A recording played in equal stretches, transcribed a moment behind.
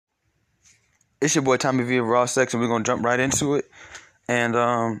It's your boy Tommy V of Raw Sex, and we're gonna jump right into it. And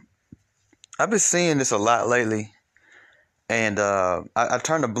I've been seeing this a lot lately, and I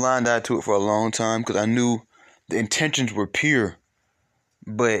turned a blind eye to it for a long time because I knew the intentions were pure.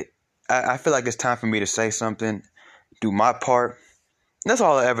 But I feel like it's time for me to say something, do my part. That's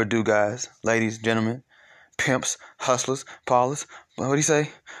all I ever do, guys, ladies, gentlemen, pimps, hustlers, Paulers. What do you say?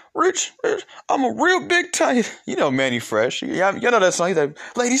 Rich, I'm a real big time. You know Manny Fresh. You know that song. He's like,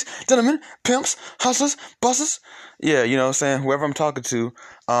 ladies, gentlemen, pimps, hustlers, busters. Yeah, you know what I'm saying? Whoever I'm talking to.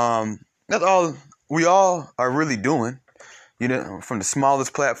 That's all we all are really doing. You know, from the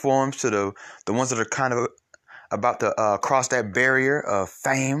smallest platforms to the ones that are kind of about to cross that barrier of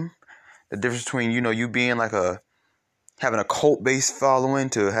fame. The difference between, you being like having a cult-based following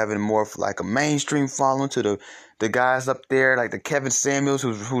to having more of like a mainstream following to the guys up there like the Kevin Samuels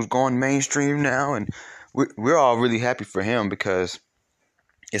who's going mainstream now, and we're all really happy for him because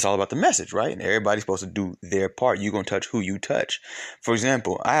it's all about the message, right? And everybody's supposed to do their part. You're going to touch who you touch. For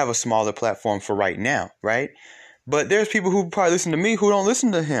example, I have a smaller platform for right now, right? But there's people who probably listen to me who don't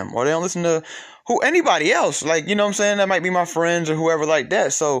listen to him, or they don't listen to anybody else. Like, you know what I'm saying? That might be my friends or whoever like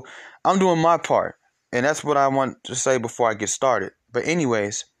that. So I'm doing my part. And that's what I want to say before I get started. But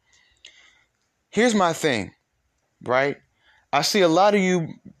anyways, here's my thing, right? I see a lot of you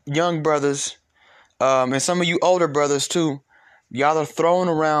young brothers, and some of you older brothers too. Y'all are throwing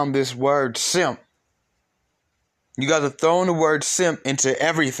around this word simp. You guys are throwing the word simp into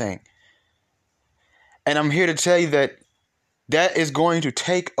everything. And I'm here to tell you that is going to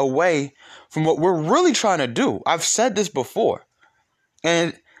take away from what we're really trying to do. I've said this before.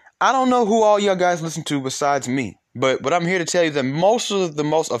 And I don't know who all y'all guys listen to besides me, but I'm here to tell you that most of the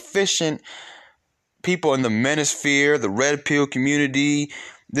most efficient people in the manosphere, the red pill community,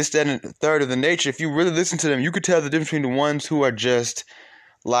 this, that, and the third of the nature, if you really listen to them, you could tell the difference between the ones who are just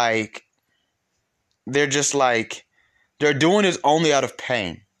like, they're doing this only out of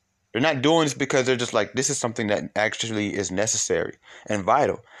pain. They're not doing this because they're just like, this is something that actually is necessary and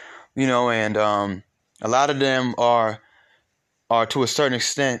vital, and a lot of them are to a certain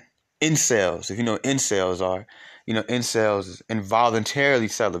extent incels. If you know what incels are, incels is involuntarily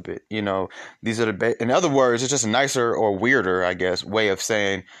celibate. These are in other words, it's just a nicer or weirder, I guess, way of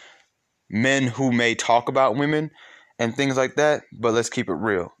saying men who may talk about women and things like that, but let's keep it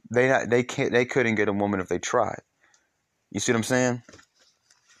real. They couldn't get a woman if they tried. You see what I'm saying?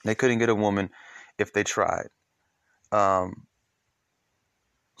 They couldn't get a woman if they tried. So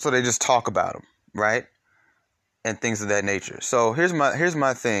they just talk about them, right? And things of that nature. So here's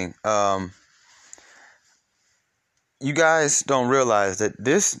my thing. You guys don't realize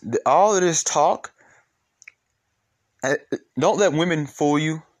that all of this talk. Don't let women fool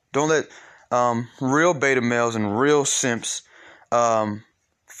you. Don't let real beta males and real simps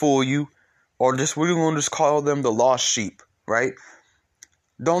fool you, or just we're going to just call them the lost sheep, right?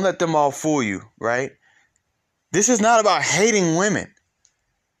 Don't let them all fool you, right? This is not about hating women.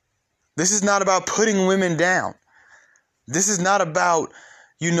 This is not about putting women down. This is not about,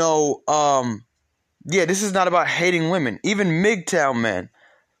 this is not about hating women. Even MGTOW men.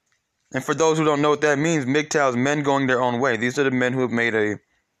 And for those who don't know what that means, MGTOW is men going their own way. These are the men who have made a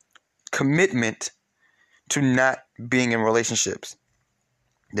commitment to not being in relationships.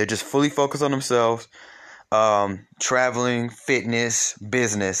 They're just fully focused on themselves. Traveling, fitness,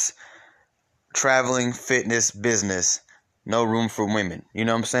 business. Traveling, fitness, business. No room for women. You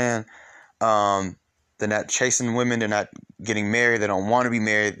know what I'm saying? They're not chasing women. They're not getting married. They don't want to be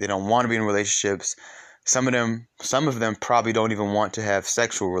married. They don't want to be in relationships. Some of them probably don't even want to have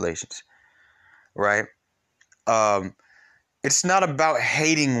sexual relations, right? It's not about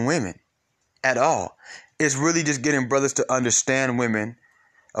hating women at all. It's really just getting brothers to understand women,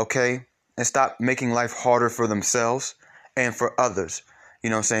 okay? And stop making life harder for themselves and for others. You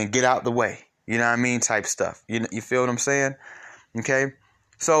know what I'm saying? Get out the way. You know what I mean? Type stuff. You feel what I'm saying? Okay?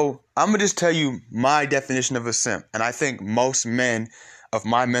 So I'm going to just tell you my definition of a simp. And I think most men of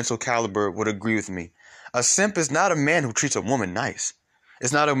my mental caliber would agree with me. A simp is not a man who treats a woman nice.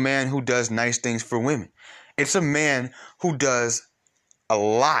 It's not a man who does nice things for women. It's a man who does a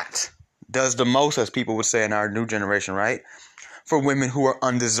lot, does the most, as people would say in our new generation, right? For women who are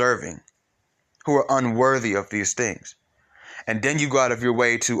undeserving, who are unworthy of these things. And then you go out of your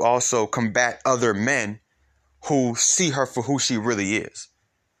way to also combat other men who see her for who she really is.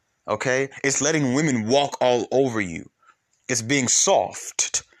 Okay? It's letting women walk all over you. It's being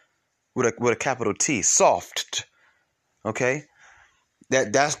soft with a capital T. Soft. Okay?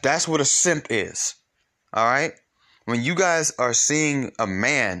 That's what a simp is. All right? When you guys are seeing a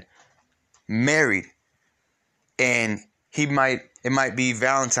man married and he might It might be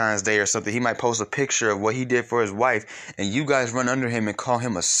Valentine's Day or something. He might post a picture of what he did for his wife, and you guys run under him and call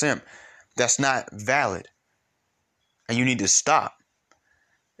him a simp. That's not valid. And you need to stop.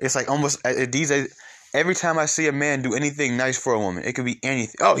 It's like almost these days, every time I see a man do anything nice for a woman, it could be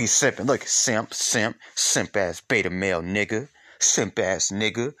anything. Oh, he's simping. Look, simp ass beta male nigga, simp ass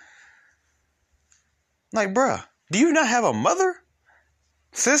nigga. Like, bruh, do you not have a mother?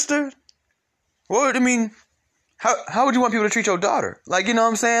 Sister? What, I mean, how would you want people to treat your daughter? Like, you know what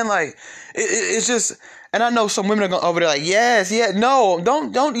I'm saying? Like, it's just, and I know some women are going over there like, yes, yeah, no,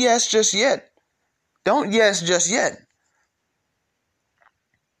 don't yes just yet. Don't yes just yet.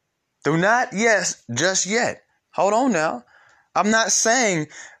 Do not yes just yet. Hold on now. I'm not saying,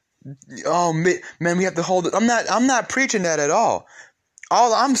 oh man, we have to hold it. I'm not preaching that at all.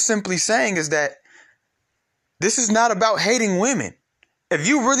 All I'm simply saying is that this is not about hating women. If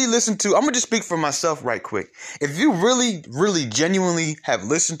you really listen to, I'm going to just speak for myself right quick. If you really, really genuinely have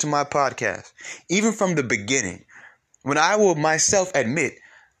listened to my podcast, even from the beginning, when I will myself admit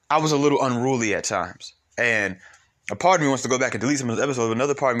I was a little unruly at times. And a part of me wants to go back and delete some of those episodes.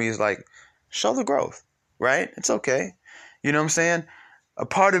 Another part of me is like, show the growth, right? It's okay. You know what I'm saying? A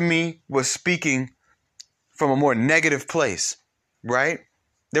part of me was speaking from a more negative place, right?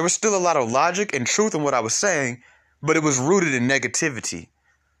 There was still a lot of logic and truth in what I was saying, but it was rooted in negativity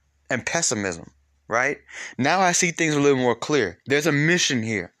and pessimism, right? Now I see things a little more clear. There's a mission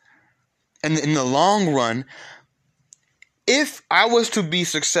here. And in the long run, if I was to be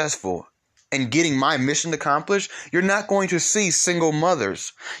successful in getting my mission accomplished, you're not going to see single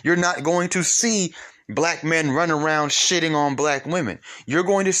mothers. You're not going to see black men run around shitting on black women. You're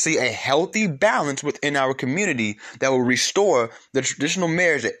going to see a healthy balance within our community that will restore the traditional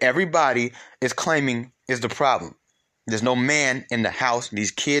marriage that everybody is claiming is the problem. There's no man in the house.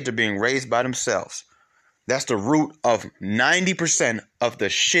 These kids are being raised by themselves. That's the root of 90% of the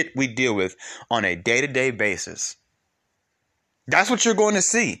shit we deal with on a day-to-day basis. That's what you're going to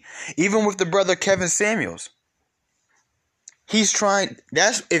see. Even with the brother Kevin Samuels. He's trying,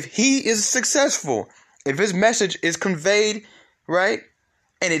 if he is successful, if his message is conveyed, right,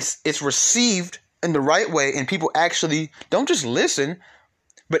 and it's received in the right way, and people actually don't just listen,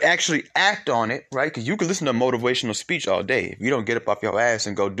 but actually act on it, right? Because you can listen to motivational speech all day. If you don't get up off your ass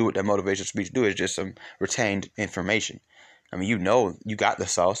and go do what that motivational speech do, it's just some retained information. I mean, you know, you got the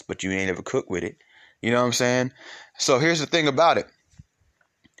sauce, but you ain't ever cooked with it. You know what I'm saying? So here's the thing about it.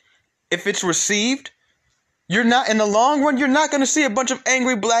 If it's received, you're not, in the long run, you're not going to see a bunch of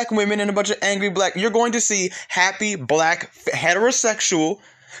angry black women and a bunch of angry black. You're going to see happy black heterosexual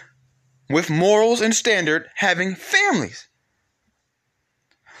with morals and standard having families.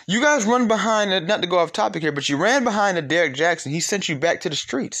 You guys run behind it, not to go off topic here, but you ran behind a Derek Jackson. He sent you back to the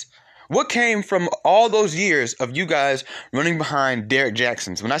streets. What came from all those years of you guys running behind Derek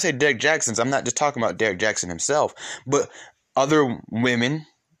Jacksons? When I say Derek Jacksons, I'm not just talking about Derek Jackson himself, but other women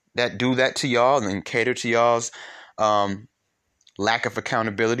that do that to y'all and cater to y'all's lack of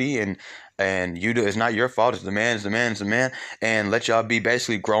accountability, and you do, it's not your fault. It's the man, it's the man, it's the man, and let y'all be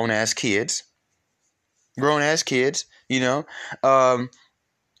basically grown ass kids, you know.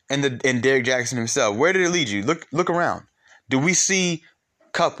 And Derek Jackson himself, where did it lead you? Look around. Do we see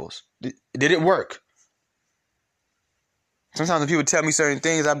couples? Did it work? Sometimes when people tell me certain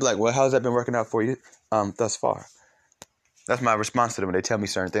things, I'd be like, well, how's that been working out for you thus far? That's my response to them when they tell me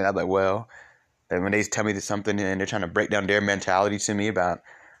certain things. I'm like, well, and when they tell me something and they're trying to break down their mentality to me about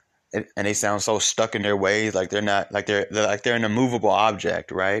it, and they sound so stuck in their ways, like they're not, like they're an immovable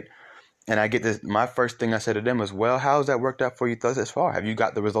object, right? And I get this. My first thing I said to them was, well, how's that worked out for you thus far? Have you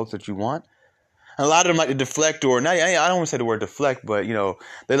got the results that you want? And a lot of them like to deflect, or not. I don't want to say the word deflect, but you know,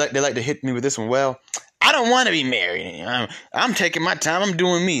 they like to hit me with this one. Well, I don't want to be married. I'm taking my time. I'm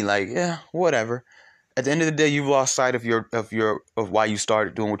doing me. Like, yeah, whatever. At the end of the day, you've lost sight of why you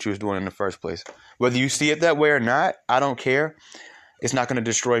started doing what you was doing in the first place. Whether you see it that way or not, I don't care. It's not going to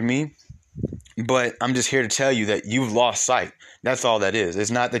destroy me. But I'm just here to tell you that you've lost sight. That's all that is.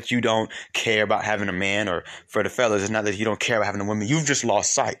 It's not that you don't care about having a man, or for the fellas, it's not that you don't care about having a woman. You've just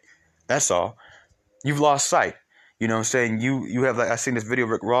lost sight. That's all. You've lost sight. You know what I'm saying? You have, like, I seen this video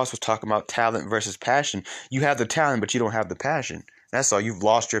Rick Ross was talking about talent versus passion. You have the talent, but you don't have the passion. That's all. You've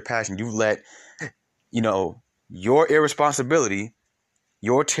lost your passion. You've let, you know, your irresponsibility,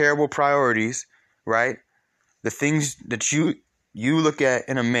 your terrible priorities, right? The things that you look at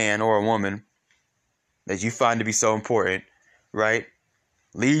in a man or a woman that you find to be so important, right?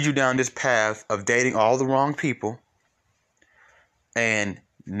 Lead you down this path of dating all the wrong people. And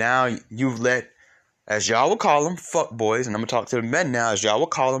now you've let, as y'all would call them, fuck boys, and I'm going to talk to the men now, as y'all would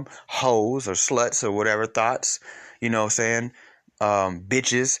call them, hoes or sluts or whatever thoughts, you know what I'm saying?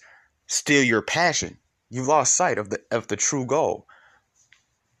 bitches steal your passion. You've lost sight of the true goal.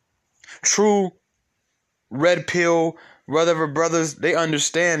 True red pill whatever brothers, they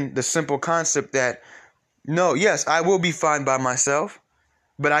understand the simple concept that no, yes, I will be fine by myself,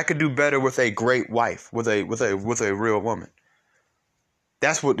 but I could do better with a great wife, with a real woman.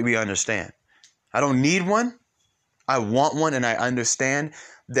 That's what we understand. I don't need one. I want one, and I understand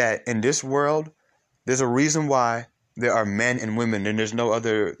that in this world, there's a reason why there are men and women, and there's no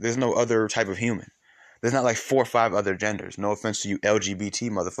other type of human. There's not like 4 or 5 other genders. No offense to you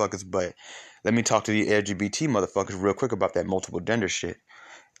LGBT motherfuckers, but let me talk to the LGBT motherfuckers real quick about that multiple gender shit.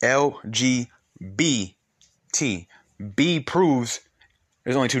 LGBT. B proves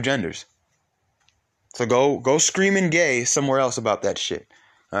there's only 2 genders. So go screaming gay somewhere else about that shit.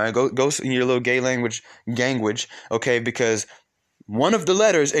 All right, go in your little gay gangwage, okay? Because one of the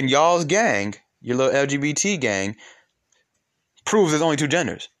letters in y'all's gang, your little LGBT gang, proves there's only 2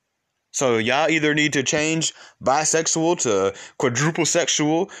 genders. So y'all either need to change bisexual to quadruple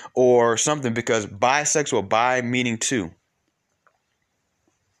sexual or something, because bisexual, bi meaning 2.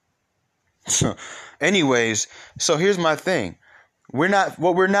 So, anyways, so here's my thing. We're not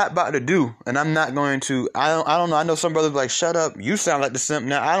about to do, and I'm not going to, I don't know. I know some brothers be like, shut up. You sound like the simp.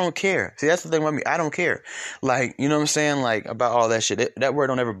 Now, I don't care. See, that's the thing with me. I don't care. Like, you know what I'm saying? Like, about all that shit. That word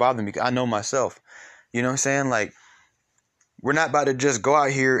don't ever bother me. I know myself. You know what I'm saying? Like, we're not about to just go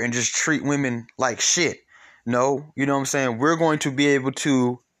out here and just treat women like shit. No, you know what I'm saying? We're going to be able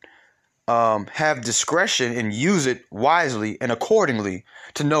to have discretion and use it wisely and accordingly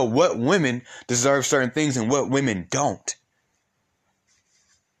to know what women deserve certain things and what women don't.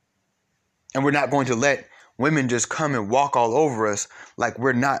 And we're not going to let women just come and walk all over us like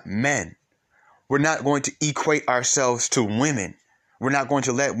we're not men. We're not going to equate ourselves to women. We're not going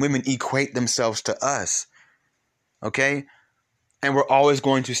to let women equate themselves to us. Okay? And we're always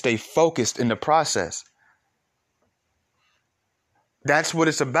going to stay focused in the process. That's what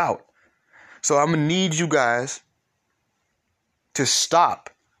it's about. So I'm going to need you guys to stop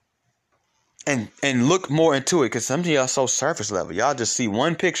and look more into it, because some of y'all so surface level. Y'all just see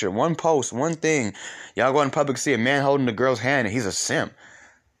one picture, one post, one thing. Y'all go in public, see a man holding the girl's hand and he's a simp.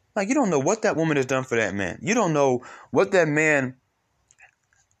 Like, you don't know what that woman has done for that man. You don't know what that man,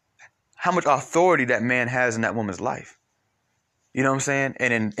 how much authority that man has in that woman's life. You know what I'm saying?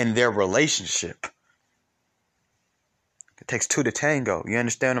 And in their relationship. It takes 2 to tango. You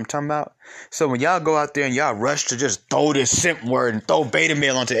understand what I'm talking about? So when y'all go out there and y'all rush to just throw this simp word and throw beta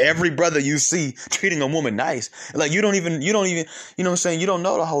male onto every brother you see treating a woman nice, like you don't even, you know what I'm saying? You don't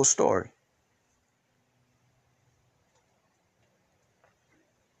know the whole story.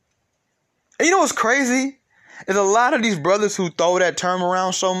 And you know what's crazy? Is a lot of these brothers who throw that term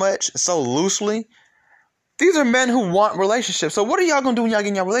around so much, so loosely, these are men who want relationships. So what are y'all going to do when y'all get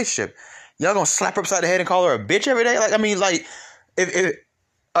in your relationship? Y'all going to slap her upside the head and call her a bitch every day? Like, I mean, like, if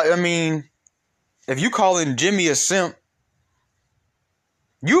you calling Jimmy a simp,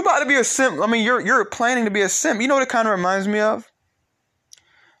 you about to be a simp. I mean, you're planning to be a simp. You know what it kind of reminds me of?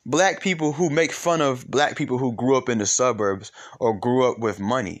 Black people who make fun of black people who grew up in the suburbs or grew up with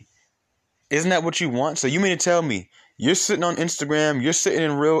money. Isn't that what you want? So you mean to tell me you're sitting on Instagram, you're sitting in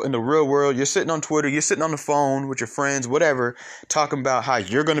the real world, you're sitting on Twitter, you're sitting on the phone with your friends, whatever, talking about how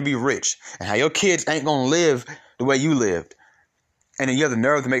you're going to be rich and how your kids ain't going to live the way you lived. And then you have the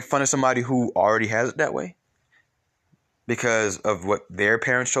nerve to make fun of somebody who already has it that way because of what their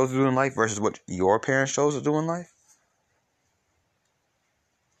parents chose to do in life versus what your parents chose to do in life.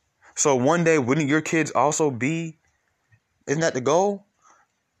 So one day, wouldn't your kids also be, isn't that the goal?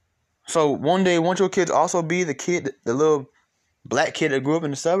 So one day, won't your kids also be the little black kid that grew up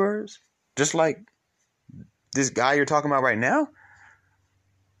in the suburbs? Just like this guy you're talking about right now?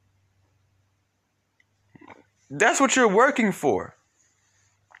 That's what you're working for.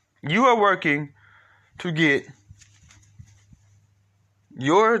 You are working to get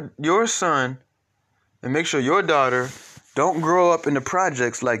your son and make sure your daughter don't grow up in the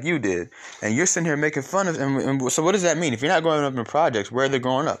projects like you did. And you're sitting here making fun of them. And so what does that mean? If you're not growing up in the projects, where are they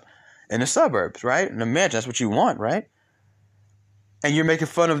growing up? In the suburbs, right? In the mansion, that's what you want, right? And you're making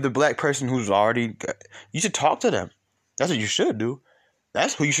fun of the black person who's already... You should talk to them. That's what you should do.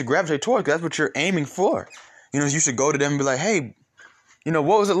 That's who you should gravitate towards, because that's what you're aiming for. You know, you should go to them and be like, hey, you know,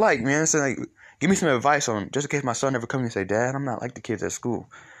 what was it like, man? So, like, give me some advice on, just in case my son ever comes and say, Dad, I'm not like the kids at school.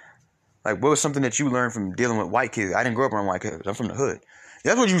 Like, what was something that you learned from dealing with white kids? I didn't grow up around white kids. I'm from the hood.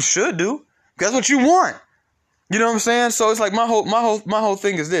 That's what you should do. That's what you want. You know what I'm saying? So it's like my whole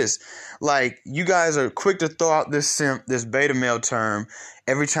thing is this. Like, you guys are quick to throw out this simp, this beta male term,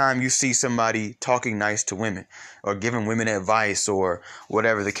 every time you see somebody talking nice to women or giving women advice or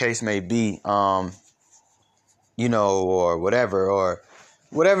whatever the case may be, or whatever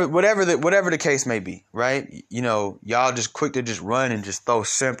the case may be, right? Y'all just quick to just run and just throw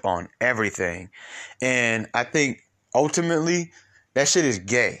simp on everything. And I think ultimately that shit is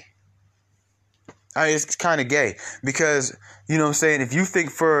gay. It's kind of gay because, if you think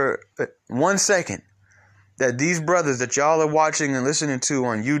for 1 second that these brothers that y'all are watching and listening to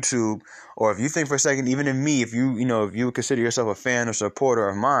on YouTube, or if you think for a second, even in me, if you would consider yourself a fan or supporter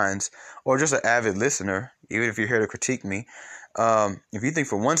of mine, or just an avid listener, even if you're here to critique me, if you think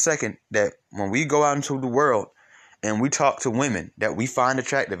for 1 second that when we go out into the world and we talk to women that we find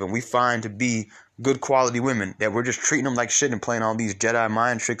attractive and we find to be good quality women, that we're just treating them like shit and playing all these Jedi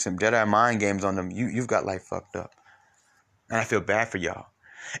mind tricks and Jedi mind games on them, you've got life fucked up. And I feel bad for y'all.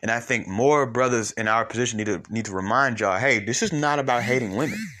 And I think more brothers in our position need to remind y'all, hey, this is not about hating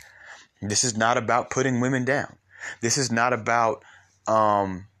women. This is not about putting women down. This is not about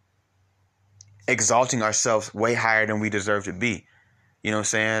exalting ourselves way higher than we deserve to be. You know what I'm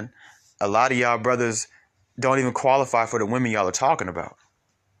saying? A lot of y'all brothers don't even qualify for the women y'all are talking about.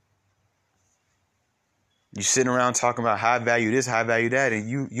 You sitting around talking about high value this, high value that, and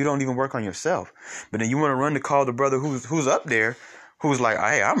you don't even work on yourself. But then you want to run to call the brother who's up there, who's like,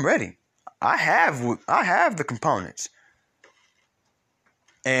 hey, I'm ready. I have the components.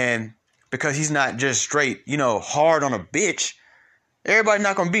 And because he's not just straight, hard on a bitch. Everybody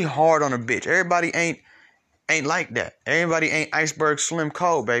not gonna be hard on a bitch. Everybody ain't like that. Everybody ain't Iceberg Slim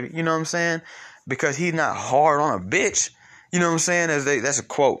Cole, baby. You know what I'm saying? Because he's not hard on a bitch. You know what I'm saying? That's a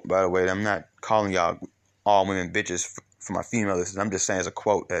quote, by the way. I'm not calling y'all all women bitches for my female listeners. I'm just saying it's a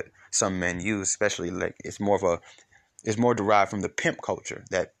quote that some men use, especially like it's more derived from the pimp culture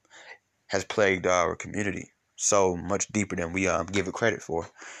that has plagued our community so much deeper than we give it credit for.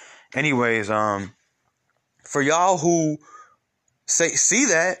 Anyways, for y'all who see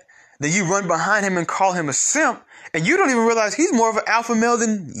that, then you run behind him and call him a simp, and you don't even realize he's more of an alpha male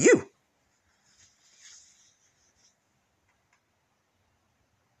than you.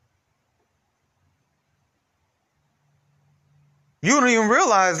 You don't even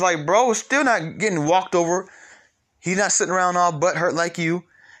realize, like, bro is still not getting walked over. He's not sitting around all butt hurt like you.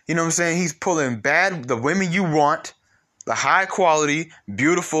 You know what I'm saying? He's pulling the women you want, the high quality,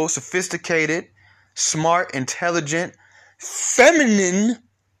 beautiful, sophisticated, smart, intelligent, feminine,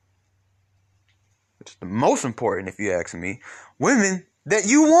 which is the most important if you ask me, women that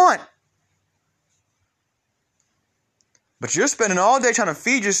you want. But you're spending all day trying to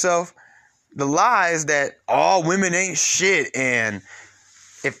feed yourself the lies that all women ain't shit, and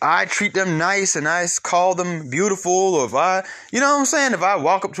if I treat them nice and I call them beautiful, or if I, you know what I'm saying, if I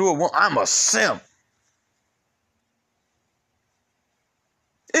walk up to a woman, I'm a simp.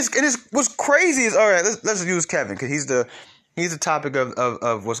 What's crazy is, all right, let's use Kevin, because he's the topic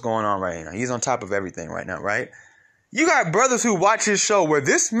of what's going on right now. He's on top of everything right now, right? You got brothers who watch his show where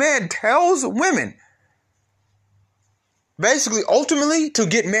this man tells women, basically, ultimately, to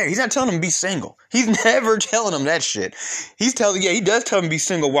get married. He's not telling them to be single. He's never telling them that shit. He does tell them to be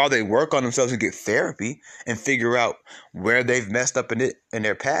single while they work on themselves and get therapy and figure out where they've messed up in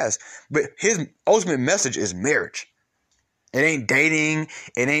their past. But his ultimate message is marriage. It ain't dating.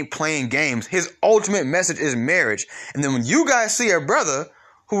 It ain't playing games. His ultimate message is marriage. And then when you guys see a brother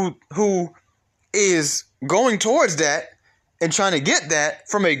who is going towards that and trying to get that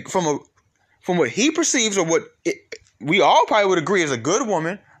from what he perceives or what we all probably would agree is a good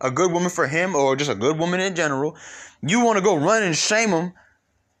woman for him, or just a good woman in general, you want to go run and shame him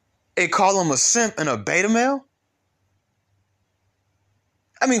and call him a simp and a beta male?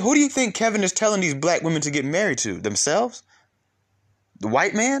 I mean, who do you think Kevin is telling these black women to get married to? Themselves? The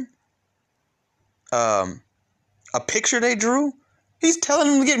white man? A picture they drew? He's telling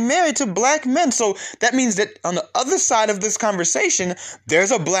them to get married to black men. So that means that on the other side of this conversation,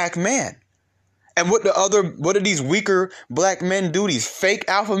 there's a black man. And what do these weaker black men do? These fake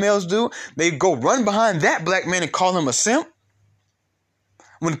alpha males do? They go run behind that black man and call him a simp?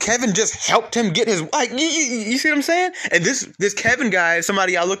 When Kevin just helped him get his, like, you see what I'm saying? And this Kevin guy is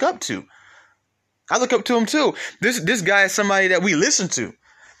somebody I look up to. I look up to him too. This guy is somebody that we listen to.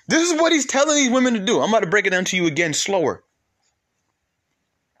 This is what he's telling these women to do. I'm about to break it down to you again slower.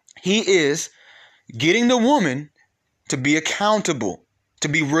 He is getting the woman to be accountable, to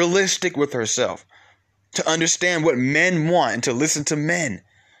be realistic with herself, to understand what men want and to listen to men.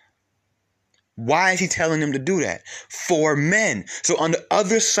 Why is he telling them to do that? For men. So on the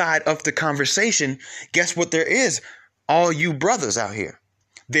other side of the conversation, guess what there is? All you brothers out here.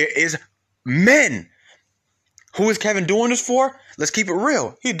 There is men Who is Kevin doing this for? Let's keep it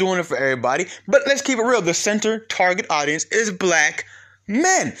real. He's doing it for everybody. But let's keep it real. The center target audience is black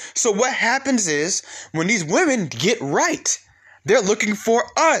men. So what happens is when these women get right, they're looking for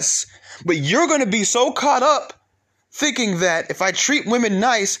us. But you're going to be so caught up thinking that if I treat women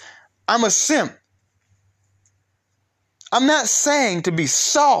nice, I'm a simp. I'm not saying to be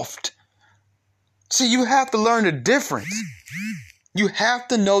soft. See, you have to learn the difference. You have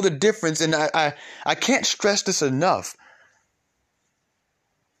to know the difference. And I can't stress this enough.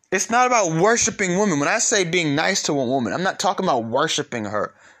 It's not about worshiping women. When I say being nice to a woman, I'm not talking about worshiping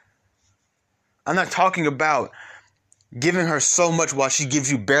her. I'm not talking about giving her so much while she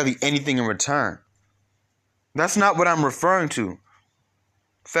gives you barely anything in return. That's not what I'm referring to,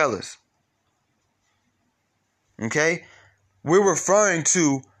 fellas. Okay? We're referring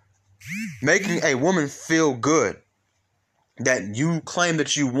to making a woman feel good, that you claim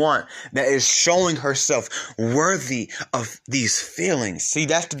that you want, that is showing herself worthy of these feelings. See,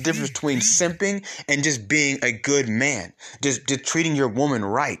 that's the difference between simping and just being a good man, just treating your woman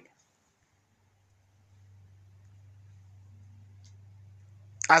right.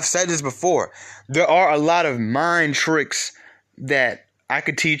 I've said this before. There are a lot of mind tricks that I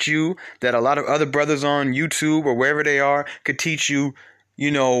could teach you, that a lot of other brothers on YouTube or wherever they are could teach you,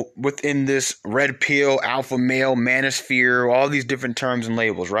 within this red pill, alpha male, manosphere, all these different terms and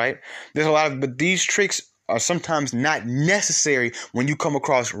labels, right? There's a lot of, but these tricks are sometimes not necessary when you come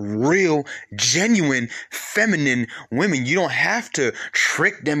across real, genuine, feminine women. You don't have to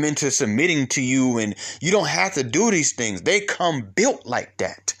trick them into submitting to you, and you don't have to do these things. They come built like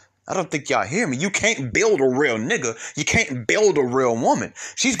that. I don't think y'all hear me. You can't build a real nigga. You can't build a real woman.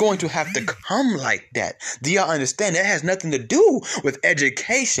 She's going to have to come like that. Do y'all understand? That has nothing to do with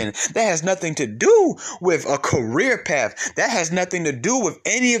education. That has nothing to do with a career path. That has nothing to do with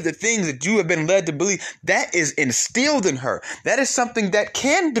any of the things that you have been led to believe. That is instilled in her. That is something that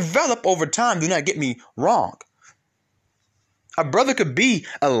can develop over time. Do not get me wrong. A brother could be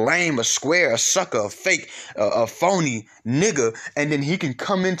a lame, a square, a sucker, a fake, a phony nigga, and then he can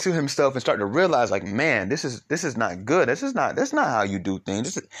come into himself and start to realize, like, man, this is not good. That's not how you do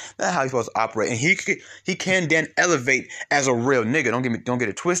things. This is not how you're supposed to operate. And he can then elevate as a real nigga. Don't get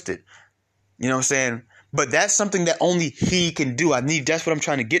it twisted. You know what I'm saying? But that's something that only he can do. That's what I'm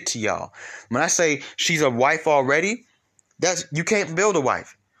trying to get to y'all. When I say she's a wife already, you can't build a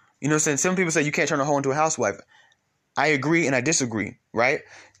wife. You know what I'm saying? Some people say you can't turn a hoe into a housewife. I agree and I disagree, right?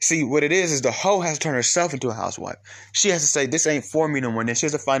 See, what it is the hoe has to turn herself into a housewife. She has to say, this ain't for me no more. Then she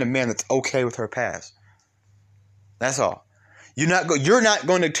has to find a man that's okay with her past. That's all. You're not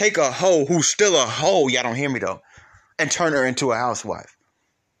going to take a hoe who's still a hoe, y'all don't hear me though, and turn her into a housewife.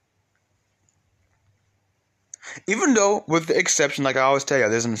 Even though, with the exception, like I always tell you,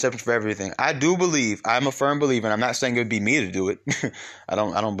 there's an exception for everything. I do believe, I'm a firm believer, and I'm not saying it would be me to do it. I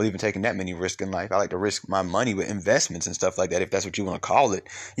don't believe in taking that many risks in life. I like to risk my money with investments and stuff like that, if that's what you want to call it.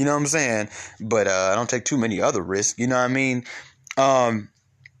 You know what I'm saying? But I don't take too many other risks. You know what I mean?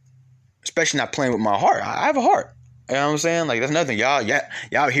 Especially not playing with my heart. I have a heart. You know what I'm saying? Like, that's nothing.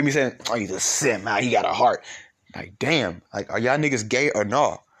 Y'all hear me saying, oh, he's a simp, man. He got a heart. Like, damn. Like, are y'all niggas gay or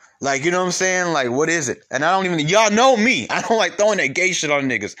no? Like, you know what I'm saying? Like, what is it? And y'all know me. I don't like throwing that gay shit on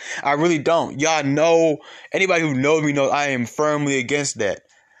niggas. I really don't. Y'all know, anybody who knows me knows I am firmly against that.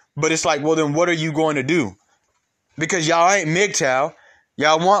 But it's like, well, then what are you going to do? Because y'all ain't MGTOW.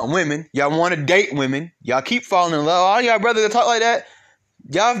 Y'all want women. Y'all want to date women. Y'all keep falling in love. All y'all brothers that talk like that,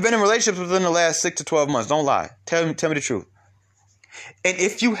 y'all have been in relationships within the last 6 to 12 months. Don't lie. Tell me the truth. And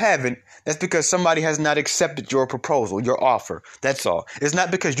if you haven't, that's because somebody has not accepted your proposal, your offer. That's all. It's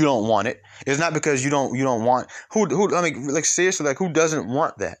not because you don't want it. It's not because you don't want seriously, like, who doesn't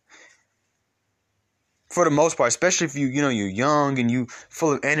want that? For the most part, especially if you're young and you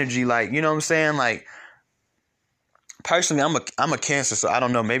full of energy, like, you know what I'm saying? Like, personally, I'm a Cancer, so I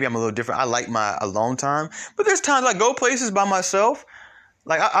don't know, maybe I'm a little different. I like my alone time, but there's times I go places by myself.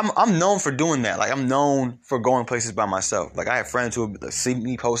 Like, I'm known for doing that. Like, I'm known for going places by myself. Like, I have friends who see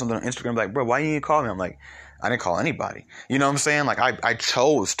me post something on Instagram, like, bro, why you didn't call me? I'm like, I didn't call anybody. You know what I'm saying? Like, I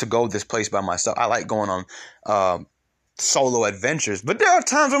chose to go this place by myself. I like going on solo adventures. But there are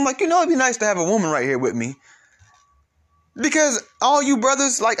times I'm like, it'd be nice to have a woman right here with me. Because all you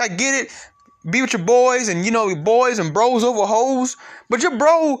brothers, like, I get it. Be with your boys and, boys and bros over hoes. But your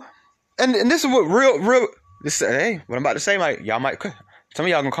bro, and this is what hey, what I'm about to say, like, y'all might... Some of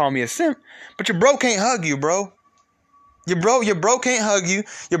y'all gonna call me a simp, but your bro can't hug you, bro. Your bro can't hug you.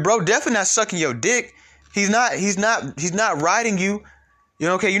 Your bro definitely not sucking your dick. He's not riding you.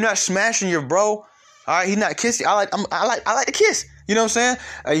 Okay, you're not smashing your bro. All right, he's not kissing. I like to kiss. You know what I'm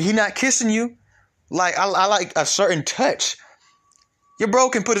saying? He's not kissing you. Like, I like a certain touch. Your bro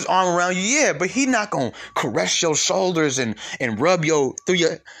can put his arm around you, yeah, but he not gonna caress your shoulders and rub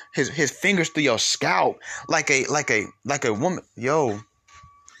his fingers through your scalp like a woman. Yo,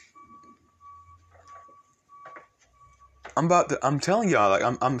 I'm telling y'all,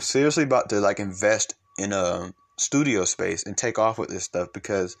 like, I'm seriously about to, like, invest in a studio space and take off with this stuff,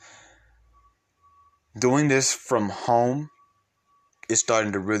 because doing this from home is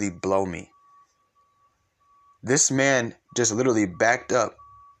starting to really blow me. This man just literally backed up.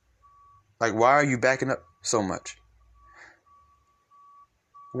 Like, why are you backing up so much?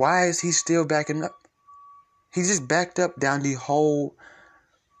 Why is he still backing up? He just backed up down the whole,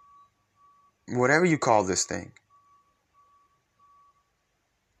 whatever you call this thing.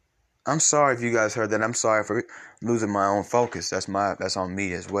 I'm sorry if you guys heard that. I'm sorry for losing my own focus. That's on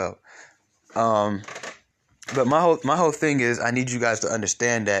me as well. But my whole thing is, I need you guys to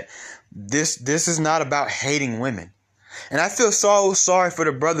understand that this is not about hating women. And I feel so sorry for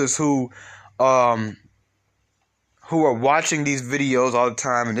the brothers who are watching these videos all the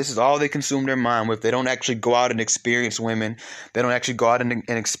time, and this is all they consume their mind with. They don't actually go out and experience women. They don't actually go out and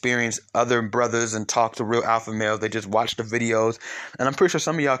experience other brothers and talk to real alpha males. They just watch the videos. And I'm pretty sure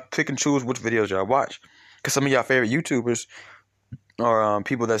some of y'all pick and choose which videos y'all watch, because some of y'all favorite YouTubers or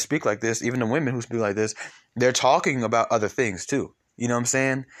people that speak like this, even the women who speak like this, they're talking about other things too. You know what I'm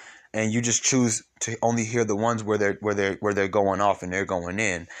saying? And you just choose to only hear the ones where they're going off and they're going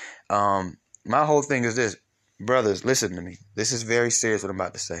in. My whole thing is this, brothers, listen to me. This is very serious what I'm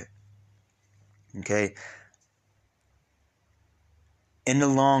about to say. Okay? In the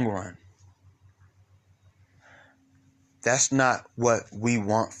long run, that's not what we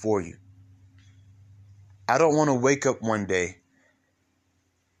want for you. I don't want to wake up one day,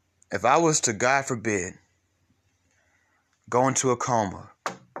 if I was to, God forbid, go into a coma,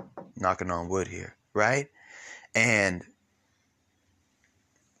 knocking on wood here, right? And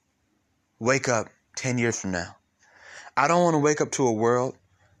wake up 10 years from now. I don't want to wake up to a world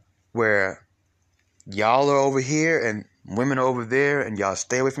where y'all are over here and women are over there, and y'all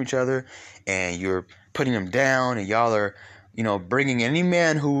stay away from each other, and you're putting them down, and y'all are, bringing any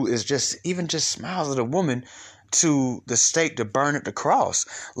man who is just smiles at a woman to the stake to burn at the cross.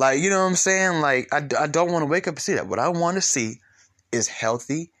 Like, you know what I'm saying? Like, I don't want to wake up and see that. What I want to see is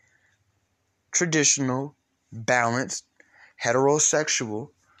healthy, traditional, balanced,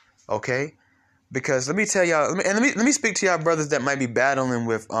 heterosexual, okay? Because let me tell y'all, let me speak to y'all brothers that might be battling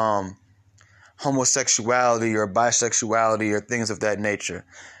with homosexuality or bisexuality or things of that nature.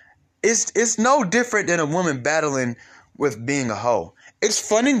 It's no different than a woman battling with being a hoe. It's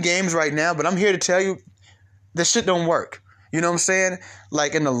fun in games right now, but I'm here to tell you, this shit don't work. You know what I'm saying?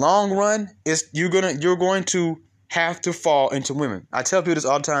 Like, in the long run, you're going to have to fall into women. I tell people this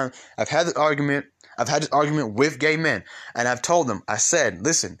all the time. I've had this argument with gay men, and I've told them, I said,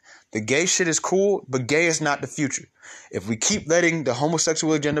 listen, the gay shit is cool, but gay is not the future. If we keep letting the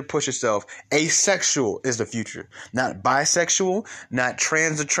homosexual agenda push itself, asexual is the future. Not bisexual, not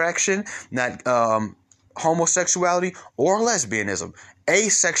trans attraction, not homosexuality or lesbianism.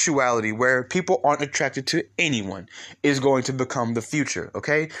 Asexuality, where people aren't attracted to anyone, is going to become the future,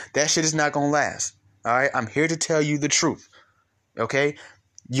 okay? That shit is not going to last, all right? I'm here to tell you the truth, okay?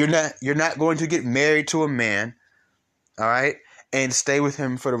 You're not going to get married to a man, all right, and stay with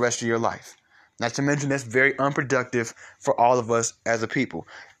him for the rest of your life. Not to mention, that's very unproductive for all of us as a people.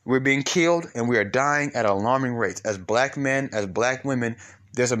 We're being killed and we are dying at alarming rates. As black men, as black women,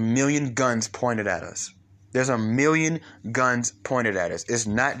 there's 1 million guns pointed at us. There's 1 million guns pointed at us. It's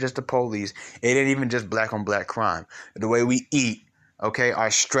not just the police. It ain't even just black on black crime. The way we eat, okay,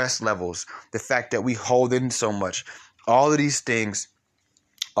 our stress levels, the fact that we hold in so much, all of these things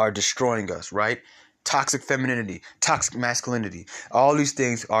are destroying us, right? Toxic femininity, toxic masculinity, all these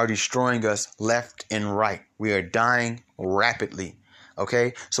things are destroying us left and right. We are dying rapidly,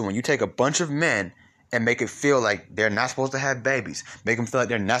 okay? So when you take a bunch of men and make it feel like they're not supposed to have babies, make them feel like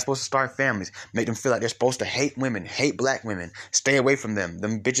they're not supposed to start families, make them feel like they're supposed to hate women, hate black women, stay away from them,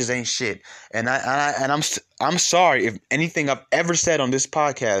 them bitches ain't shit. And I'm sorry if anything I've ever said on this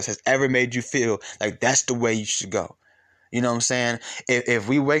podcast has ever made you feel like that's the way you should go. You know what I'm saying? If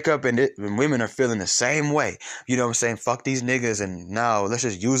we wake up and women are feeling the same way, you know what I'm saying? Fuck these niggas and no, let's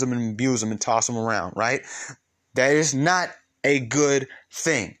just use them and abuse them and toss them around, right? That is not a good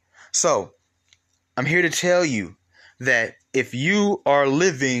thing. So I'm here to tell you that if you are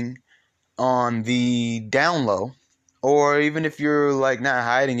living on the down low, or even if you're like not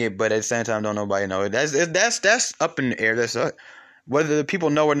hiding it, but at the same time don't nobody know it, that's up in the air. That's whether the people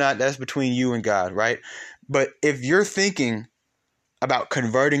know or not, that's between you and God, right? But if you're thinking about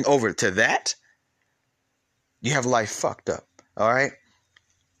converting over to that, You have life fucked up. All right.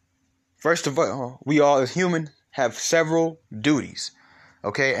 First of all, we all as human have several duties.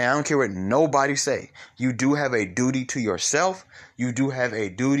 Okay, and I don't care what nobody say. You do have a duty to yourself. You do have a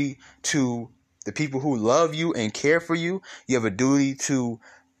duty to the people who love you and care for you. You have a duty to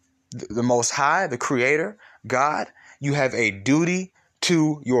the Most High, the Creator, God. You have a duty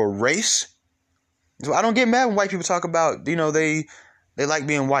to your race. So I don't get mad when white people talk about, they like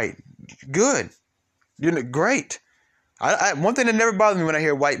being white. Good. Great. One thing that never bothers me when I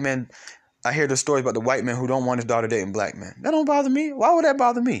hear white men, I hear the stories about the white man who don't want his daughter dating black men. That don't bother me. Why would that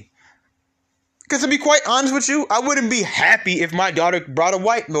bother me? Because to be quite honest with you, I wouldn't be happy if my daughter brought a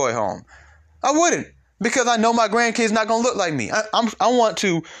white boy home. I wouldn't. Because I know my grandkid's not going to look like me. I want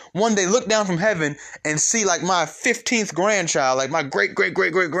to one day look down from heaven and see like my 15th grandchild, like my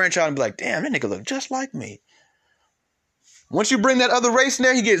great-great-great-great-grandchild, and be like, damn, that nigga look just like me. Once you bring that other race in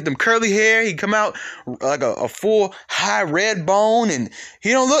there, he gets them curly hair. He come out like a full high red bone, and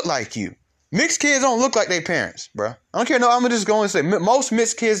he don't look like you. Mixed kids don't look like their parents, bro. I don't care. No, I'm just going to say most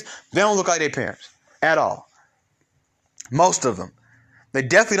mixed kids, they don't look like their parents at all. Most of them. They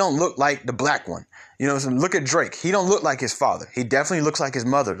definitely don't look like the black one. So look at Drake. He don't look like his father. He definitely looks like his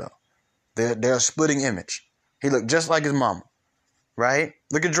mother, though. They're a splitting image. He looked just like his mama, right?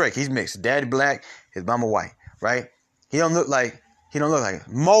 Look at Drake. He's mixed. Daddy black, his mama white, right? He don't look like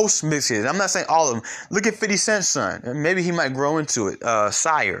most mixed kids. I'm not saying all of them. Look at 50 Cent's son. Maybe he might grow into it.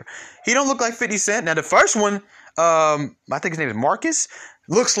 Sire. He don't look like 50 Cent. Now the first one, I think his name is Marcus,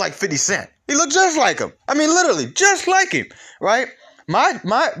 looks like 50 Cent. He looks just like him. I mean, literally just like him, right?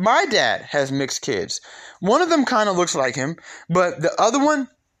 My dad has mixed kids. One of them kind of looks like him, but the other one,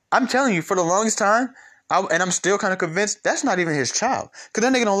 I'm telling you, for the longest time, and I'm still kind of convinced that's not even his child, because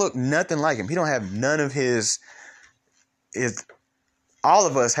that nigga don't look nothing like him. He don't have none of his. All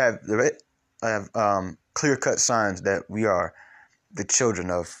of us have clear-cut signs that we are the children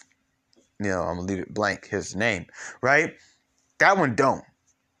of, I'm gonna leave it blank, his name, right? That one don't.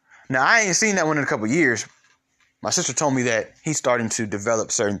 Now I ain't seen that one in a couple years. My sister told me that he's starting to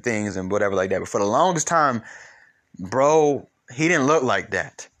develop certain things and whatever like that. But for the longest time, bro, he didn't look like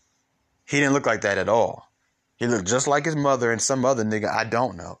that. He didn't look like that at all. He looked just like his mother and some other nigga I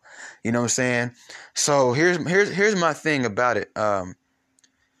don't know. You know what I'm saying? So here's my thing about it.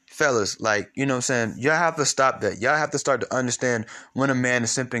 Fellas, like, you know what I'm saying? Y'all have to stop that. Y'all have to start to understand when a man is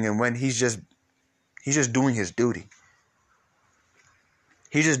simping and when he's just doing his duty.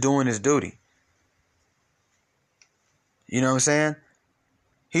 He's just doing his duty. You know what I'm saying?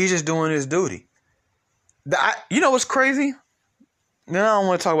 He's just doing his duty. You know what's crazy? Now, I don't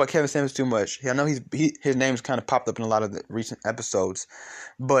want to talk about Kevin Samuels too much. I know his name's kind of popped up in a lot of the recent episodes.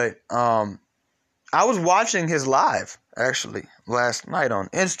 But I was watching his live, actually, last night on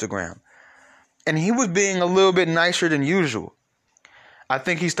Instagram. And he was being a little bit nicer than usual. I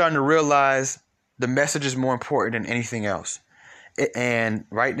think he's starting to realize the message is more important than anything else. And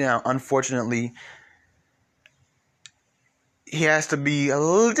right now, unfortunately, he has to be a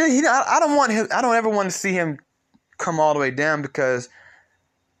little. I don't ever want to see him come all the way down, because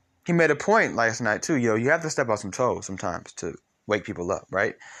he made a point last night too. You have to step on some toes sometimes to wake people up,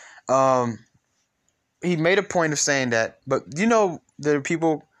 right? He made a point of saying that, but the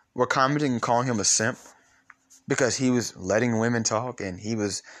people were commenting and calling him a simp because he was letting women talk and he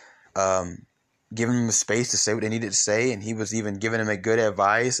was giving them a space to say what they needed to say, and he was even giving them a good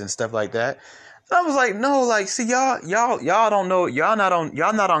advice and stuff like that. I was like, no, like, see, y'all don't know, y'all not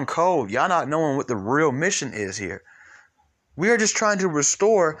on code. Y'all not knowing what the real mission is here. We are just trying to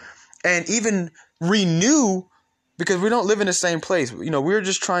restore and even renew, because we don't live in the same place. We're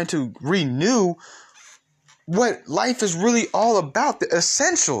just trying to renew what life is really all about, the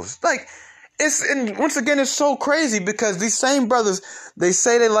essentials. Like, and once again, it's so crazy because these same brothers, they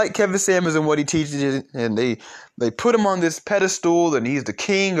say they like Kevin Samuels and what he teaches, and they put him on this pedestal, and he's the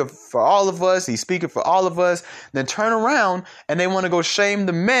king for all of us. He's speaking for all of us. Then turn around and they want to go shame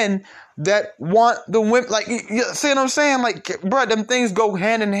the men that want the women. Like, you see what I'm saying? Like, bro, them things go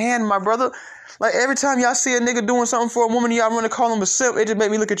hand in hand, my brother. Like, every time y'all see a nigga doing something for a woman, y'all want to call him a simp. It just make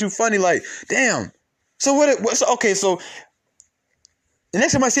me look at you funny, like, damn. So so the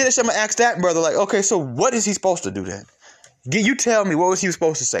next time I see that shit, I'm going to ask that brother, like, okay, so what is he supposed to do then? You tell me, what was he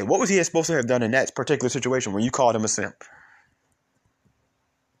supposed to say? What was he supposed to have done in that particular situation where you called him a simp?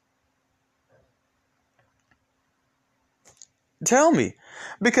 Tell me.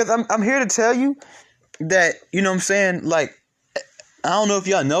 Because I'm here to tell you that, you know what I'm saying, like, I don't know if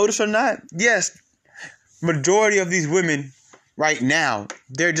y'all notice or not. Yes, majority of these women right now,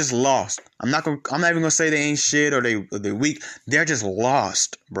 they're just I'm not even gonna say they ain't shit or they weak. They're just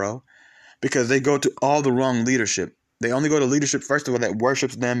lost, bro. because they go to all the wrong leadership. They only go to leadership, first of all, that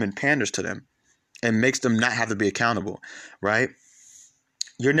worships them and panders to them and makes them not have to be accountable, right?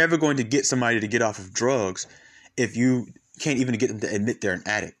 You're never going to get somebody to get off of drugs if you can't even get them to admit they're an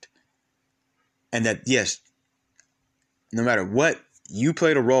addict. And that, yes, no matter what, you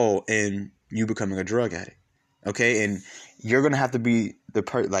played a role in you becoming a drug addict. Okay? And you're going to have to be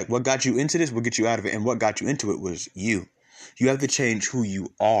like, what got you into this will get you out of it. And what got you into it was you. You have to change who you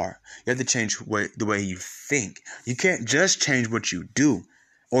are. You have to change the way you think. You can't just change what you do,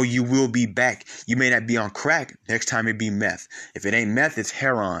 or you will be back. You may not be on crack. Next time it be meth. If it ain't meth, it's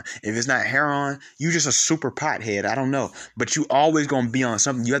heroin. If it's not heroin, you just a super pothead. I don't know. But you always going to be on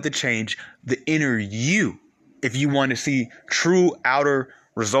something. You have to change the inner you if you want to see true outer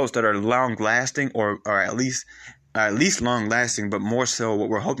results that are long lasting, or at least long lasting, but more so what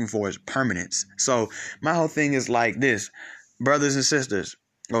we're hoping for is permanence. So my whole thing is like this, brothers and sisters,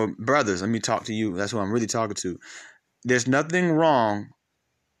 or brothers, let me talk to you. That's who I'm really talking to. There's nothing wrong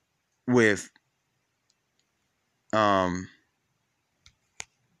with there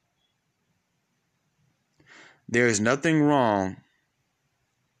is nothing wrong.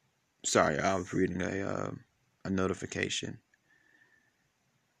 Sorry, I was reading a notification.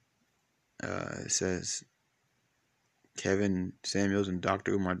 It says Kevin Samuels and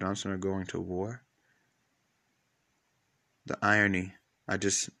Dr. Umar Johnson are going to war. The irony.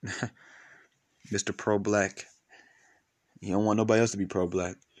 Mr. Pro-Black. You don't want nobody else to be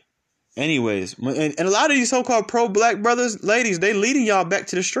pro-black. Anyways, and a lot of these so-called pro-black brothers, ladies, they leading y'all back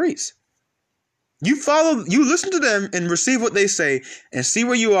to the streets. You listen to them and receive what they say and see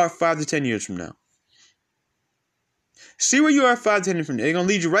where you are 5 to 10 years from now. See where you are 5 to 10 years from now. They're going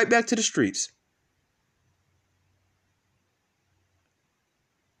to lead you right back to the streets.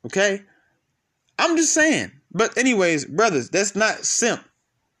 Okay? I'm just saying. But anyways, brothers, that's not simp.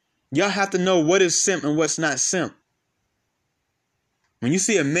 Y'all have to know what is simp and what's not simp. When you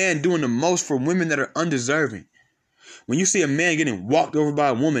see a man doing the most for women that are undeserving, when you see a man getting walked over by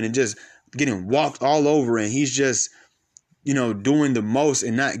a woman and just getting walked all over, and he's just, doing the most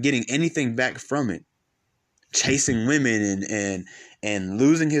and not getting anything back from it, chasing women and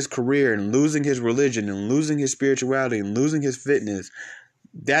losing his career and losing his religion and losing his spirituality and losing his fitness,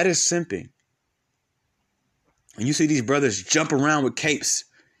 that is simping. And you see these brothers jump around with capes,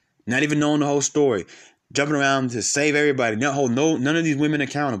 not even knowing the whole story, jumping around to save everybody, not hold none of these women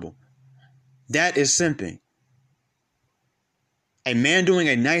accountable. That is simping. A man doing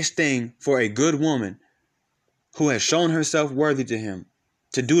a nice thing for a good woman who has shown herself worthy to him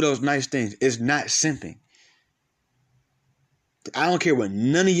to do those nice things is not simping. I don't care what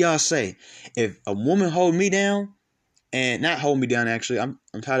none of y'all say. If a woman hold me down, and not hold me down, actually, I'm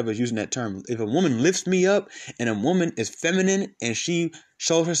tired of us using that term. If a woman lifts me up and a woman is feminine and she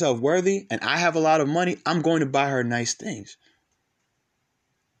shows herself worthy and I have a lot of money, I'm going to buy her nice things.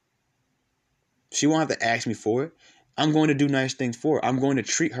 She won't have to ask me for it. I'm going to do nice things for her. I'm going to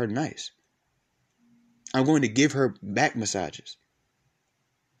treat her nice. I'm going to give her back massages.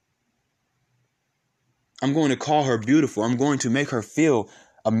 I'm going to call her beautiful. I'm going to make her feel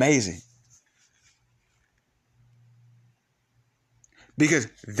amazing. Because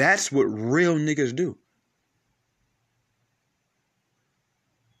that's what real niggas do.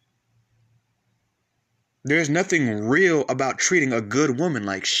 There's nothing real about treating a good woman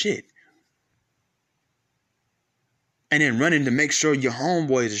like shit. And then running to make sure your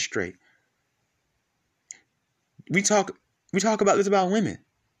homeboys are straight. We talk about this about women.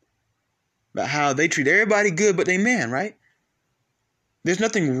 About how they treat everybody good but they man, right? There's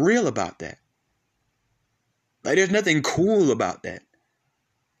nothing real about that. Like, there's nothing cool about that.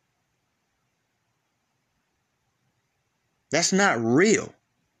 That's not real.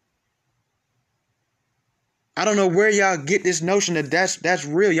 I don't know where y'all get this notion that that's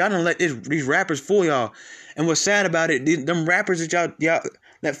real. Y'all don't let these rappers fool y'all. And what's sad about it, them rappers that y'all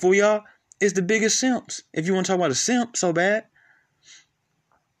that fool y'all is the biggest simps. If you want to talk about a simp so bad.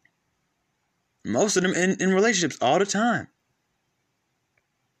 Most of them in relationships all the time.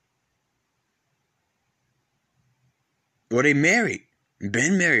 Or they married.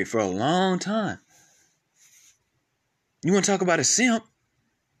 Been married for a long time. You want to talk about a simp?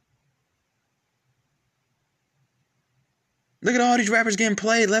 Look at all these rappers getting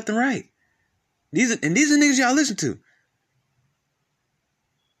played left and right. These are niggas y'all listen to.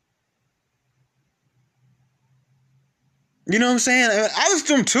 You know what I'm saying? I listen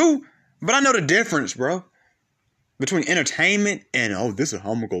to them too, but I know the difference, bro. Between entertainment and, this is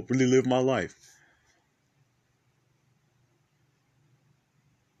how I'm going to really live my life.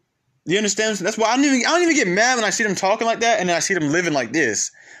 You understand? That's why I don't even get mad when I see them talking like that, and then I see them living like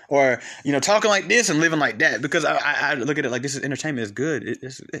this, or talking like this and living like that. Because I look at it like this is entertainment. It's good.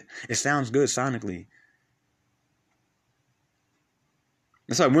 It sounds good sonically.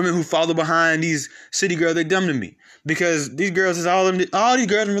 It's like women who follow behind these city girls. They dumb to me because these girls is all these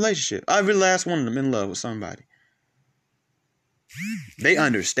girls in a relationship. Every last one of them in love with somebody. They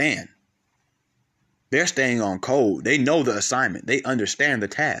understand. They're staying on code. They know the assignment. They understand the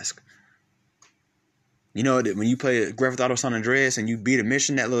task. You know that when you play Grand Theft Auto San Andreas and you beat a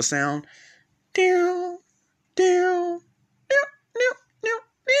mission, that little sound, y'all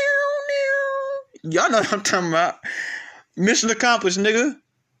know what I'm talking about. Mission accomplished, nigga.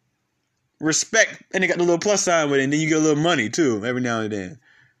 Respect, and they got the little plus sign with it, and then you get a little money too every now and then,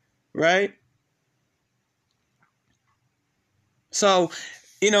 right? So,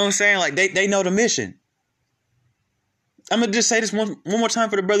 you know what I'm saying? Like they know the mission. I'm gonna just say this one more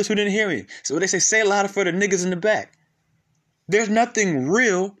time for the brothers who didn't hear me. So they say it louder for the niggas in the back. There's nothing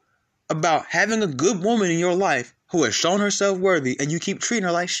real about having a good woman in your life who has shown herself worthy, and you keep treating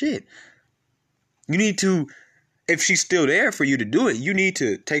her like shit. You need to, if she's still there for you to do it, you need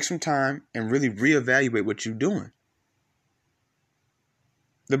to take some time and really reevaluate what you're doing.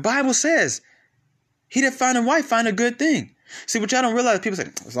 The Bible says, he that find a wife find a good thing. See, what y'all don't realize, people say,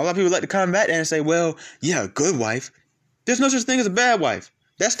 a lot of people like to come back and say, well, yeah, a good wife. There's no such thing as a bad wife.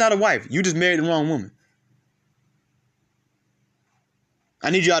 That's not a wife. You just married the wrong woman. I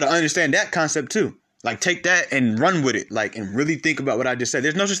need y'all to understand that concept too. Like, take that and run with it. Like, and really think about what I just said.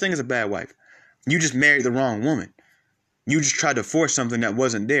 There's no such thing as a bad wife. You just married the wrong woman. You just tried to force something that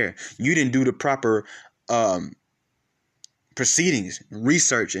wasn't there. You didn't do the proper proceedings,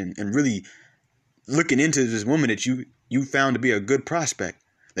 research, and really looking into this woman that you found to be a good prospect,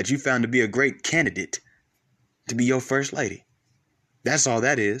 that you found to be a great candidate to be your first lady. That's all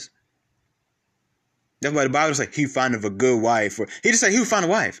that is. That's why the Bible says he found of a good wife. Or he just said he would find a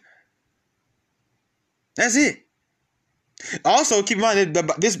wife. That's it. Also, keep in mind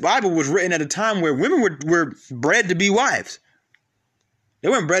that this Bible was written at a time where women were bred to be wives. They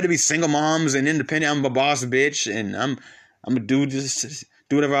weren't bred to be single moms and independent. I'm a boss bitch and I'm gonna do this,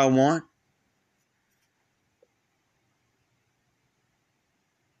 do whatever I want.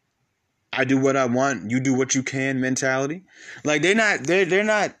 I do what I want, you do what you can mentality. Like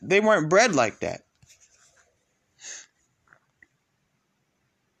they weren't bred like that.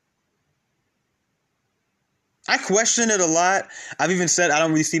 I question it a lot. I've even said I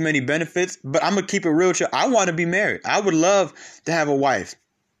don't really see many benefits, but I'm going to keep it real with you. I want to be married. I would love to have a wife.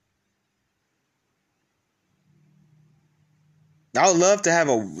 I would love to have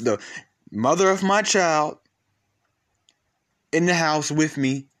the mother of my child in the house with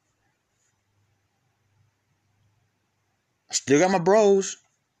me. I still got my bros.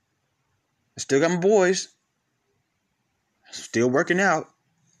 I still got my boys. I'm still working out.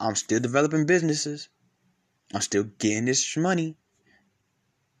 I'm still developing businesses. I'm still getting this money.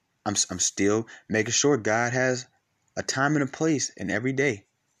 I'm still making sure God has a time and a place in every day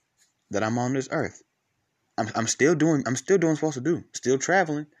that I'm on this earth. I'm still doing what I'm supposed to do. Still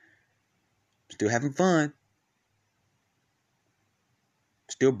traveling. Still having fun.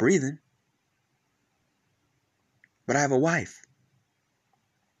 Still breathing. But I have a wife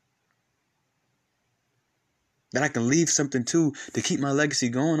that I can leave something to keep my legacy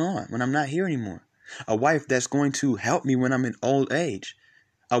going on when I'm not here anymore. A wife that's going to help me when I'm in old age.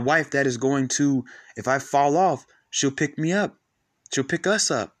 A wife that is going to, if I fall off, she'll pick me up. She'll pick us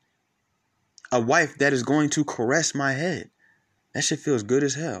up. A wife that is going to caress my head. That shit feels good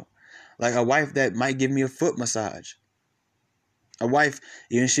as hell. Like a wife that might give me a foot massage. A wife,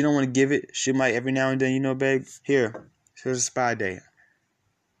 even if she don't want to give it, she might every now and then, babe, here's a spa day.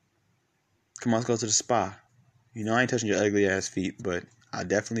 Come on, let's go to the spa. I ain't touching your ugly ass feet, but I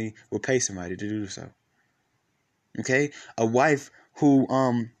definitely will pay somebody to do so. Okay? A wife who,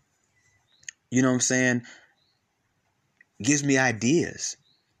 you know what I'm saying, gives me ideas.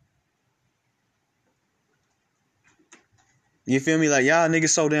 You feel me? Like, y'all niggas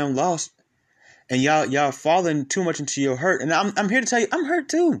so damn lost. And y'all falling too much into your hurt. And I'm here to tell you, I'm hurt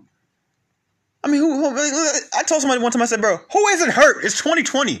too. I mean, I told somebody one time, I said, bro, who isn't hurt? It's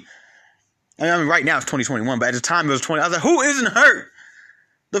 2020. I mean, right now it's 2021, but at the time it was 20. I was like, who isn't hurt?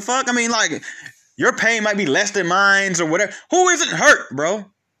 The fuck? I mean, like, your pain might be less than mine or whatever. Who isn't hurt, bro?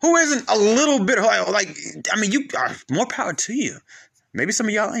 Who isn't a little bit like, I mean, you are more power to you. Maybe some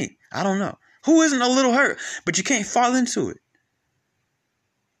of y'all ain't. I don't know. Who isn't a little hurt? But you can't fall into it.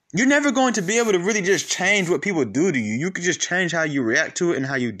 You're never going to be able to really just change what people do to you. You can just change how you react to it and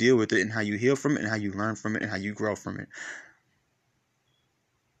how you deal with it and how you heal from it and how you learn from it and how you grow from it.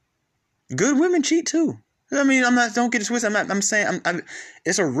 Good women cheat too. I mean, don't get it twisted. I'm saying,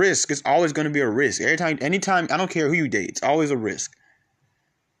 it's a risk. It's always going to be a risk. Anytime, I don't care who you date. It's always a risk.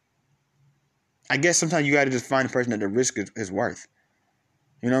 I guess sometimes you got to just find a person that the risk is worth.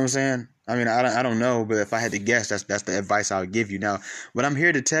 You know what I'm saying? I mean, I don't know, but if I had to guess, that's the advice I would give you. Now, what I'm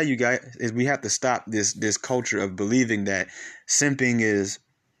here to tell you guys is we have to stop this culture of believing that simping is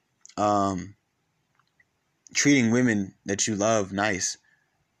treating women that you love nice,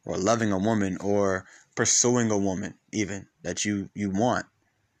 or loving a woman, or pursuing a woman even that you want.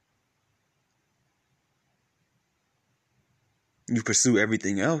 You pursue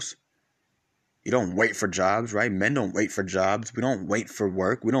everything else. You don't wait for jobs, right? Men don't wait for jobs. We don't wait for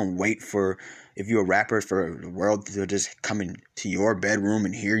work. We don't wait for, if you're a rapper, for the world to just come into your bedroom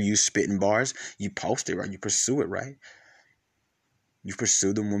and hear you spitting bars. You post it, right? You pursue it, right? You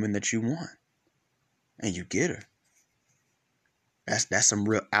pursue the woman that you want, and you get her. That's some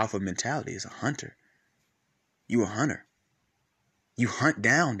real alpha mentality. As a hunter, you a hunter. You hunt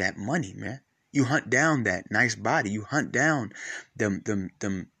down that money, man. You hunt down that nice body. You hunt down them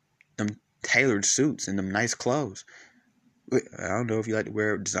tailored suits and them nice clothes. I don't know if you like to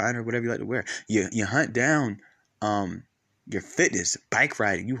wear designer, whatever you like to wear. You hunt down your fitness, bike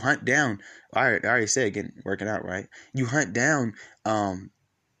riding. You hunt down, I already said working out, right? You hunt down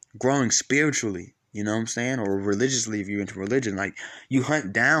growing spiritually, you know what I'm saying? Or religiously if you're into religion. Like, you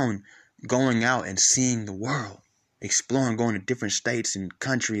hunt down going out and seeing the world. Exploring, going to different states and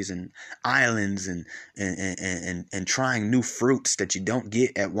countries and islands and trying new fruits that you don't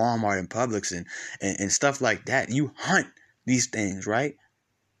get at Walmart and Publix and stuff like that. You hunt these things, right?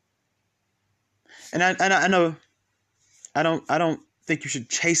 And I know I don't think you should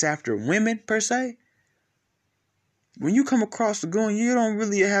chase after women per se. When you come across the girl, you don't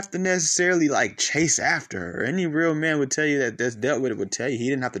really have to necessarily like chase after her. Any real man would tell you that's dealt with it would tell you he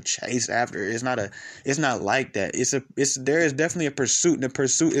didn't have to chase after her. It's not like that. There is definitely a pursuit, and the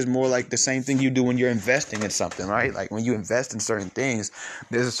pursuit is more like the same thing you do when you're investing in something, right? Like when you invest in certain things,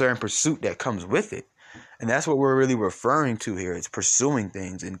 there's a certain pursuit that comes with it. And that's what we're really referring to here. It's pursuing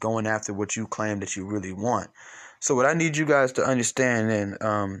things and going after what you claim that you really want. So what I need you guys to understand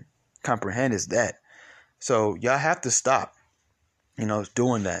and comprehend is that. So y'all have to stop,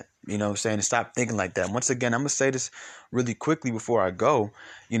 doing that, saying, stop thinking like that. Once again, I'm going to say this really quickly before I go,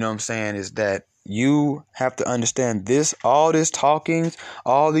 is that you have to understand this, all this talking,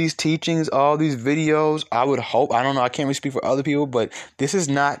 all these teachings, all these videos. I would hope, I don't know, I can't really speak for other people, but this is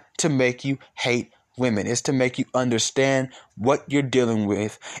not to make you hate women. It's to make you understand what you're dealing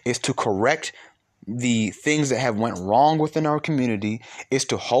with. It's to correct the things that have went wrong within our community. It's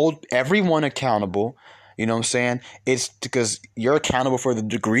to hold everyone accountable. You know what I'm saying? It's because you're accountable for the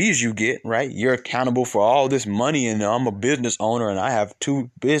degrees you get, right? You're accountable for all this money, and I'm a business owner and I have 2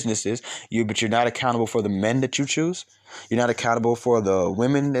 businesses. But you're not accountable for the men that you choose. You're not accountable for the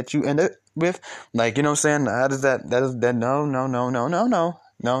women that you end up with. Like, you know what I'm saying? How does that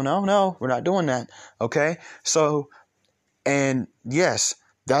no. We're not doing that. Okay? So, and yes,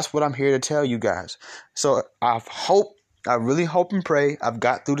 that's what I'm here to tell you guys. So I really hope and pray I've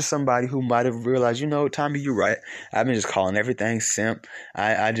got through to somebody who might have realized, Tommy, you're right. I've been just calling everything simp.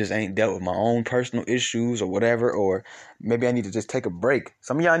 I just ain't dealt with my own personal issues or whatever, or maybe I need to just take a break.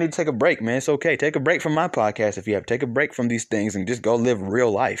 Some of y'all need to take a break, man. It's okay. Take a break from my podcast if you have. Take a break from these things and just go live real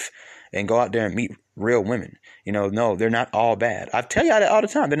life and go out there and meet real women. No, they're not all bad. I tell y'all that all the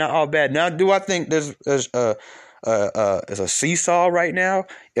time. They're not all bad. Now, do I think there's a seesaw right now?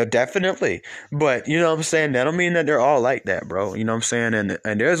 Yeah, definitely. But you know what I'm saying? That don't mean that they're all like that, bro. You know what I'm saying?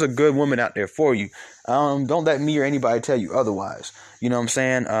 And there's a good woman out there for you. Don't let me or anybody tell you otherwise. You know what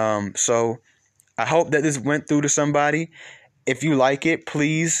I'm saying? So I hope that this went through to somebody. If you like it,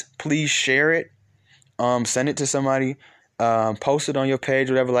 please share it. Send it to somebody. Post it on your page,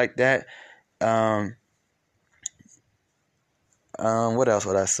 whatever like that. What else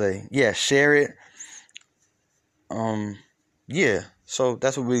would I say? Yeah, share it. Yeah, so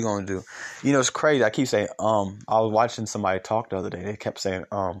that's what we're going to do. It's crazy. I keep saying, I was watching somebody talk the other day. They kept saying,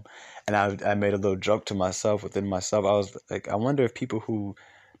 and I made a little joke to myself within myself. I was like, I wonder if people who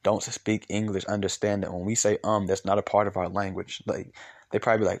don't speak English understand that when we say, that's not a part of our language. Like, they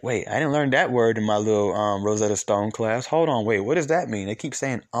probably be like, wait, I didn't learn that word in my little, Rosetta Stone class. Hold on, wait, what does that mean? They keep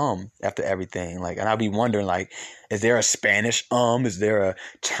saying, after everything. Like, and I'll be wondering, like, is there a Spanish, is there a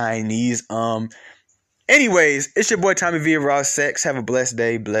Chinese, Anyways, it's your boy Tommy V of Raw Sex. Have a blessed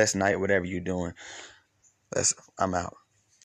day, blessed night, whatever you're doing. I'm out.